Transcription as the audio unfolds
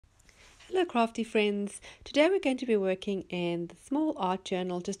Hello crafty friends, today we're going to be working in the small art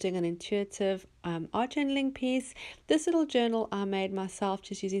journal, just doing an intuitive art journaling piece. This little journal I made myself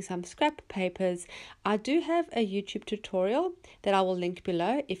just using some scrap papers. I do have a YouTube tutorial that I will link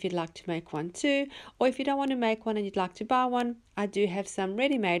below if you'd like to make one too, or if you don't want to make one and you'd like to buy one, I do have some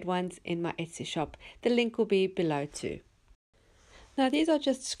ready-made ones in my Etsy shop. The link will be below too. Now these are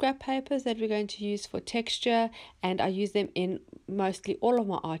just scrap papers that we're going to use for texture, and I use them in mostly all of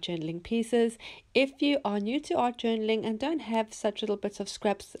my art journaling pieces. If you are new to art journaling and don't have such little bits of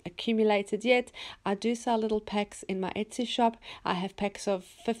scraps accumulated yet, I do sell little packs in my Etsy shop. I have packs of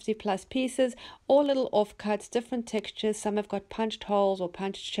 50 plus pieces, all little offcuts, different textures. Some have got punched holes or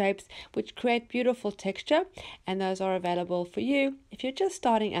punched shapes which create beautiful texture, and those are available for you if you're just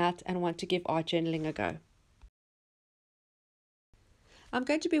starting out and want to give art journaling a go. I'm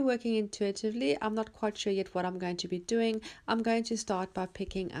going to be working intuitively. I'm not quite sure yet what I'm going to be doing. I'm going to start by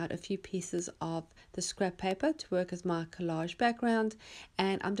picking out a few pieces of the scrap paper to work as my collage background,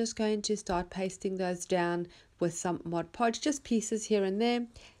 and I'm just going to start pasting those down with some Mod Podge, just pieces here and there.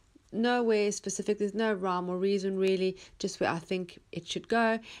 Nowhere specific, there's no rhyme or reason really, just where I think it should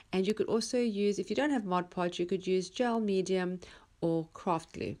go. And you could also use, if you don't have Mod Podge, you could use gel medium or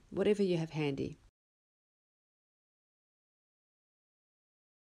craft glue, whatever you have handy.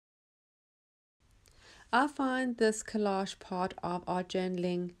 I find this collage part of art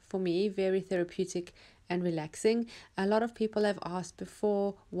journaling for me very therapeutic and relaxing. A lot of people have asked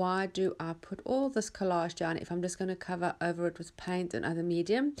before, why do I put all this collage down if I'm just going to cover over it with paint and other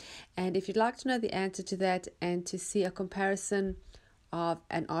medium? And if you'd like to know the answer to that and to see a comparison of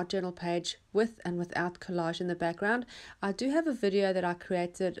an art journal page with and without collage in the background, I do have a video that I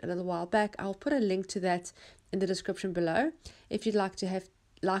created a little while back. I'll put a link to that in the description below if you'd like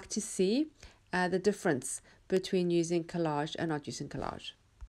to see the difference between using collage and not using collage.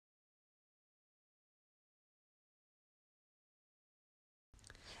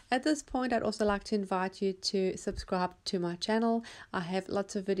 At this point, I'd also like to invite you to subscribe to my channel. I have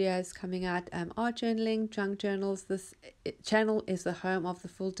lots of videos coming out, art journaling, junk journals. This channel is the home of the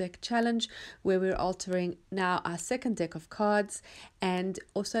full deck challenge, where we're altering now our second deck of cards, and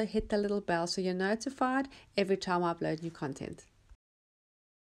also hit the little bell so you're notified every time I upload new content.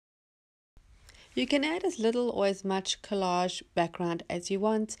 You can add as little or as much collage background as you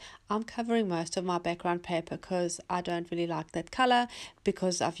want. I'm covering most of my background paper because I don't really like that color,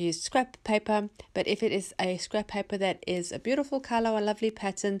 because I've used scrap paper. But if it is a scrap paper that is a beautiful color or a lovely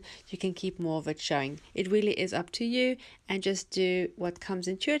pattern, you can keep more of it showing. It really is up to you, and just do what comes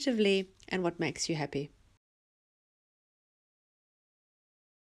intuitively and what makes you happy.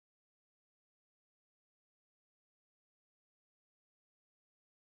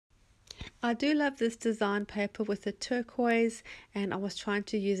 I do love this design paper with the turquoise, and I was trying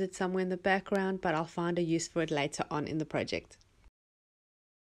to use it somewhere in the background, but I'll find a use for it later on in the project.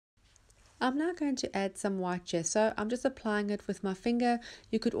 I'm now going to add some white gesso. I'm just applying it with my finger.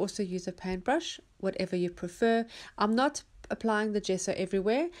 You could also use a paintbrush, whatever you prefer. I'm not applying the gesso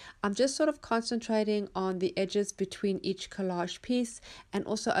everywhere. I'm just sort of concentrating on the edges between each collage piece and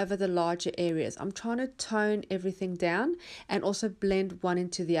also over the larger areas. I'm trying to tone everything down and also blend one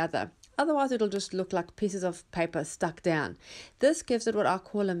into the other. Otherwise, it'll just look like pieces of paper stuck down. This gives it what I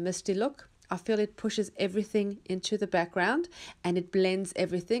call a misty look. I feel it pushes everything into the background and it blends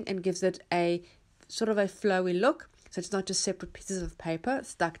everything and gives it a sort of a flowy look. So it's not just separate pieces of paper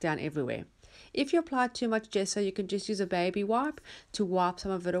stuck down everywhere. If you apply too much gesso, you can just use a baby wipe to wipe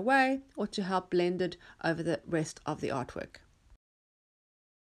some of it away or to help blend it over the rest of the artwork.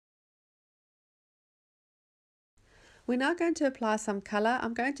 We're now going to apply some color.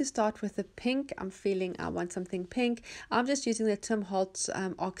 I'm going to start with the pink. I'm feeling I want something pink. I'm just using the Tim Holtz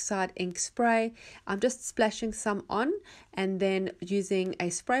oxide ink spray. I'm just splashing some on and then using a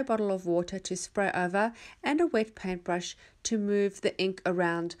spray bottle of water to spray over and a wet paintbrush to move the ink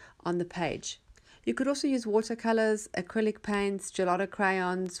around on the page. You could also use watercolors, acrylic paints, gelato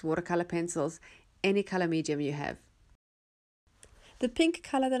crayons, watercolor pencils, any color medium you have. The pink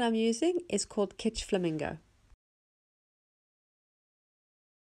color that I'm using is called Kitch Flamingo.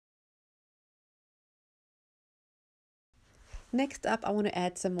 Next up, I want to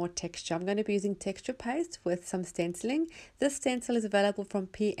add some more texture. I'm going to be using texture paste with some stenciling. This stencil is available from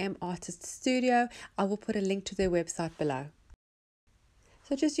PM Artist Studio. I will put a link to their website below.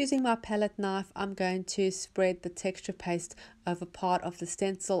 So just using my palette knife, I'm going to spread the texture paste over part of the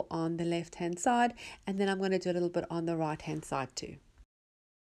stencil on the left hand side, and then I'm going to do a little bit on the right hand side too.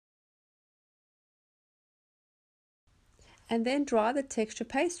 And then dry the texture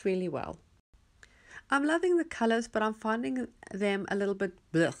paste really well. I'm loving the colors, but I'm finding them a little bit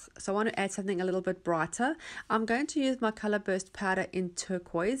blech. So I want to add something a little bit brighter. I'm going to use my color burst powder in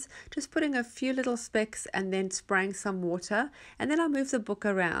turquoise, just putting a few little specks and then spraying some water. And then I'll move the book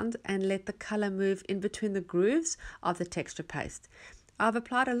around and let the color move in between the grooves of the texture paste. I've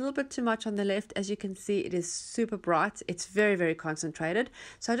applied a little bit too much on the left. As you can see, it is super bright. It's very, very concentrated.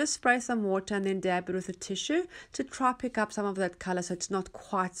 So I just spray some water and then dab it with a tissue to try pick up some of that color so it's not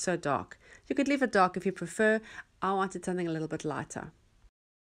quite so dark. You could leave it dark if you prefer. I wanted something a little bit lighter.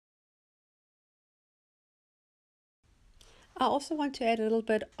 I also want to add a little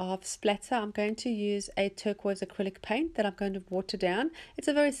bit of splatter. I'm going to use a turquoise acrylic paint that I'm going to water down. It's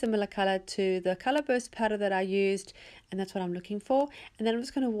a very similar color to the color burst powder that I used, and that's what I'm looking for. And then I'm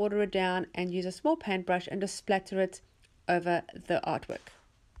just going to water it down and use a small paintbrush and just splatter it over the artwork.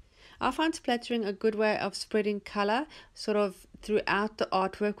 I find splattering a good way of spreading color sort of throughout the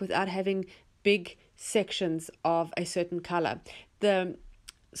artwork without having big sections of a certain color. The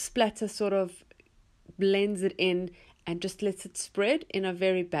splatter sort of blends it in and just lets it spread in a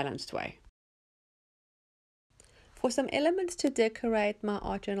very balanced way. For some elements to decorate my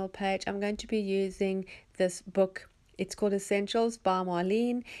art journal page, I'm going to be using this book. It's called Essentials by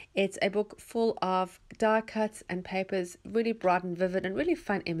Marlene. It's a book full of die cuts and papers, really bright and vivid and really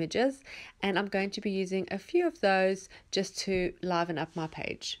fun images. And I'm going to be using a few of those just to liven up my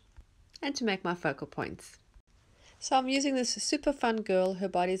page and to make my focal points. So I'm using this super fun girl. Her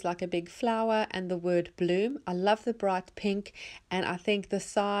body's like a big flower and the word bloom. I love the bright pink and I think the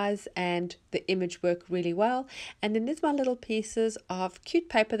size and the image work really well. And then there's my little pieces of cute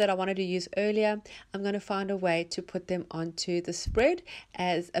paper that I wanted to use earlier. I'm going to find a way to put them onto the spread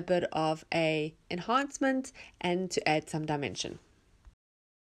as a bit of a enhancement and to add some dimension.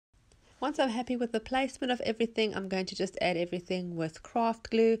 Once I'm happy with the placement of everything, I'm going to just add everything with craft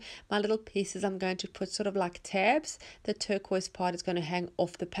glue. My little pieces I'm going to put sort of like tabs. The turquoise part is going to hang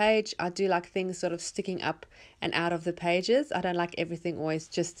off the page. I do like things sort of sticking up and out of the pages. I don't like everything always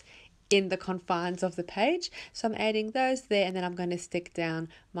just in the confines of the page. So I'm adding those there, and then I'm going to stick down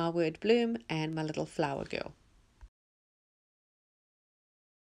my word bloom and my little flower girl.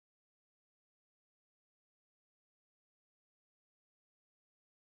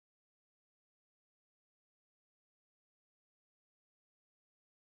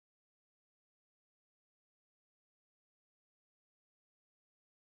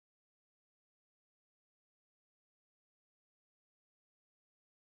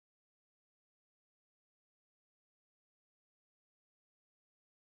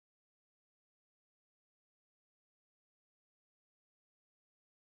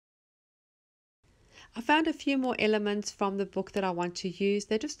 I found a few more elements from the book that I want to use.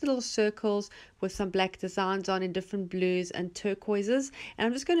 They're just little circles with some black designs on in different blues and turquoises. And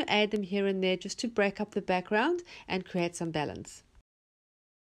I'm just going to add them here and there just to break up the background and create some balance.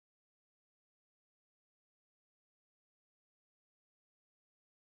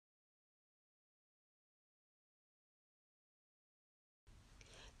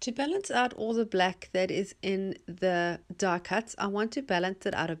 To balance out all the black that is in the die cuts, I want to balance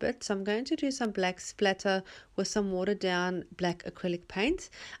it out a bit. So I'm going to do some black splatter with some watered down black acrylic paint.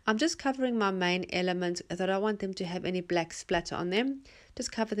 I'm just covering my main elements as I don't want them to have any black splatter on them.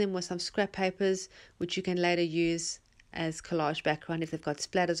 Just cover them with some scrap papers, which you can later use as collage background if they've got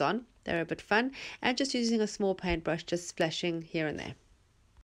splatters on. They're a bit fun. And just using a small paintbrush, just splashing here and there.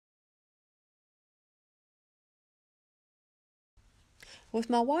 With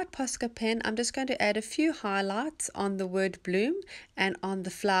my white Posca pen, I'm just going to add a few highlights on the word bloom and on the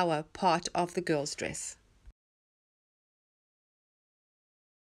flower part of the girl's dress.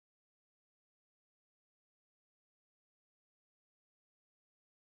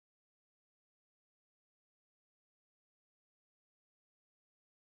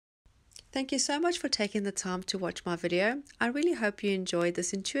 Thank you so much for taking the time to watch my video. I really hope you enjoyed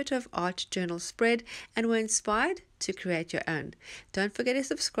this intuitive art journal spread and were inspired to create your own. Don't forget to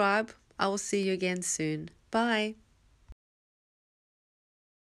subscribe. I will see you again soon. Bye.